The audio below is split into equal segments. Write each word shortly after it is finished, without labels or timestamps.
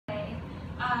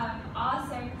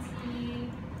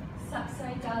10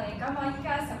歲就嚟，咁我依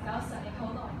家19歲，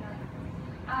好耐㗎啦。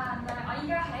但係我依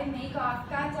家喺美國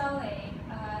加州嚟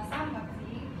3個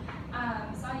月，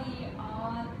所以我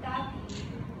爹哋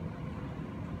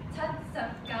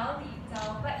79年就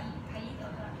畢業喺呢度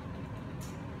啦。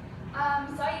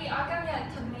所以我今日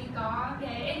同你講嘅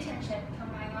internship 同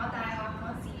埋我大學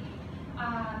嗰時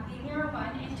點樣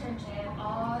揾 internship，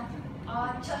我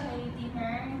出去點樣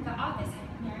個 office 係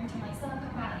點樣，同埋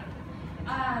Silicon Valley。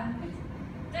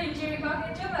對唔住，我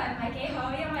嘅中文唔係幾好，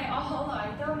因為我好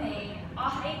耐都未，我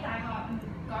喺大學唔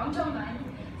講中文，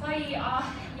所以我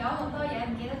有好多嘢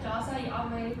唔記得咗，所以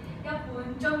我會一半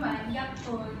中文一半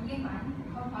英文，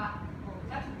好唔好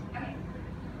？OK。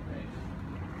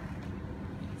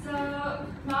So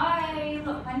我係陸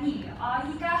敏儀，我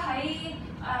依家喺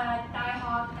大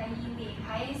學第2年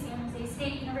喺San Jose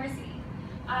State University。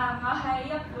我係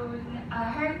一半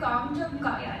香港中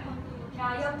國人，有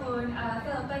一半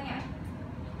菲律賓人。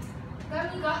咁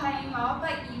呢個係我畢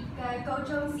業嘅高中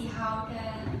時候嘅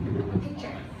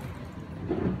picture。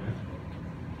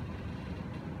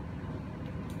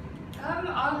咁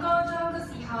我高中嘅時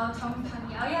候同朋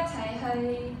友一齊去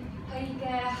嘅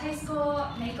high school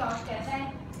美國嘅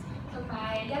band， 同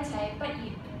埋一齊畢業。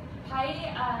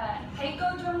喺高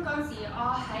中嗰時，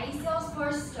我喺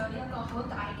Salesforce 做一個好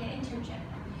大嘅 internship。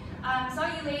所以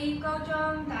你高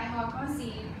中、大學嗰時，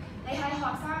你喺學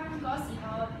生嗰時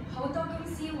候，好多公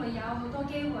司會有好多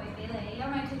機會俾你，因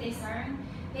為佢哋想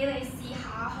俾你試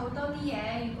下好多啲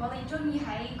嘢。如果你中意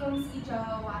喺公司做，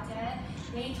或者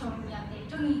你同人哋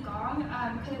中意講，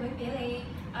佢哋會俾你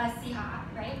試下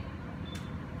 ，right？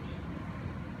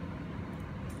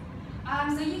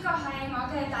所以呢個係我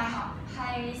嘅大學，係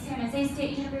San Jose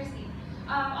State University。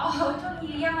我好中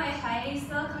意，因為喺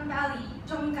Silicon Valley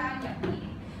中間入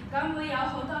面。咁會有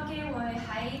好多機會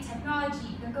喺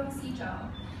technology 嘅公司做，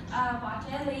或者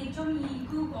你中意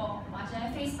Google 或者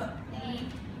Facebook，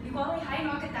 如果你喺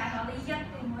我嘅大學，你一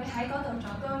定會喺嗰度做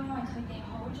工，因為佢哋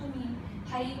好中意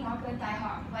喺我嘅大學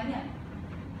揾人。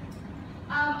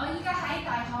我依家喺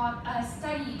大學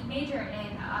study major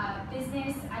in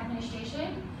business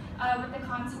administration with the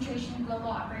concentration in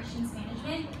global operations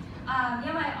management。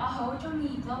因為我好中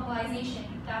意 globalization，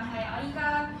 但係我依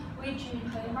家會轉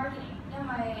去 marketing。因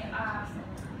為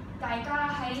大家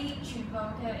喺全部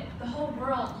嘅 the whole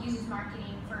world uses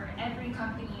marketing for every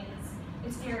company.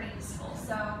 It's very useful.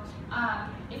 So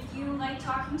if you like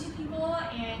talking to people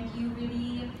and you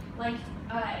really like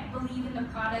believe in the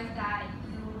product that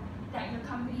your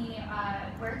company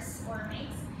works or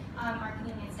makes,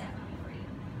 marketing is definitely for you.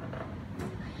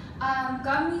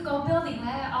 咁呢個 building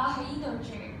咧，我喺呢度住，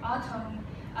我同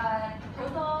好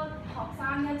多學生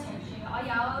一齊住，我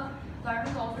有2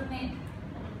個 roommate。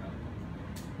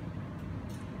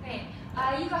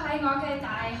呢個係我嘅大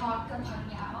學嘅朋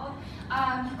友。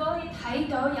如果你睇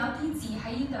到有啲字喺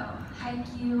呢度，係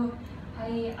叫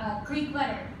Greek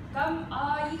letter。咁我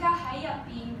依家喺入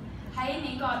邊喺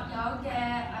美國有嘅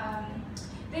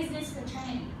business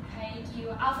fraternity 係叫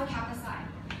Alpha Kappa Psi。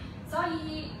所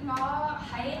以我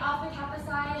喺 Alpha Kappa Psi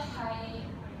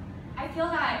I feel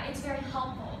that it's very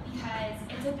helpful because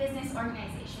it's a business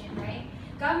organization, right？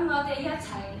 咁我哋一齊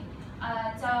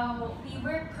we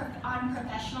work on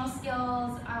professional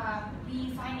skills,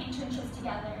 we find internships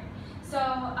together. So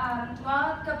我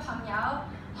嘅朋友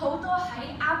好多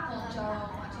喺 Apple 做，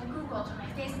或者 Google 同埋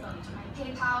Facebook 同埋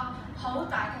PayPal 好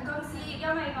大嘅公司，因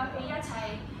為我哋一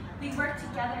齊 we work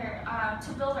together to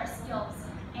build our skills,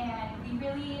 and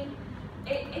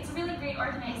it's a really great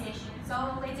organization.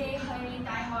 So 你哋去大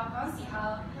學嗰時候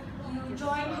要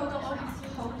join 好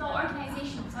多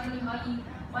organization， 所以你可以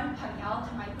揾朋友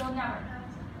同埋 build network。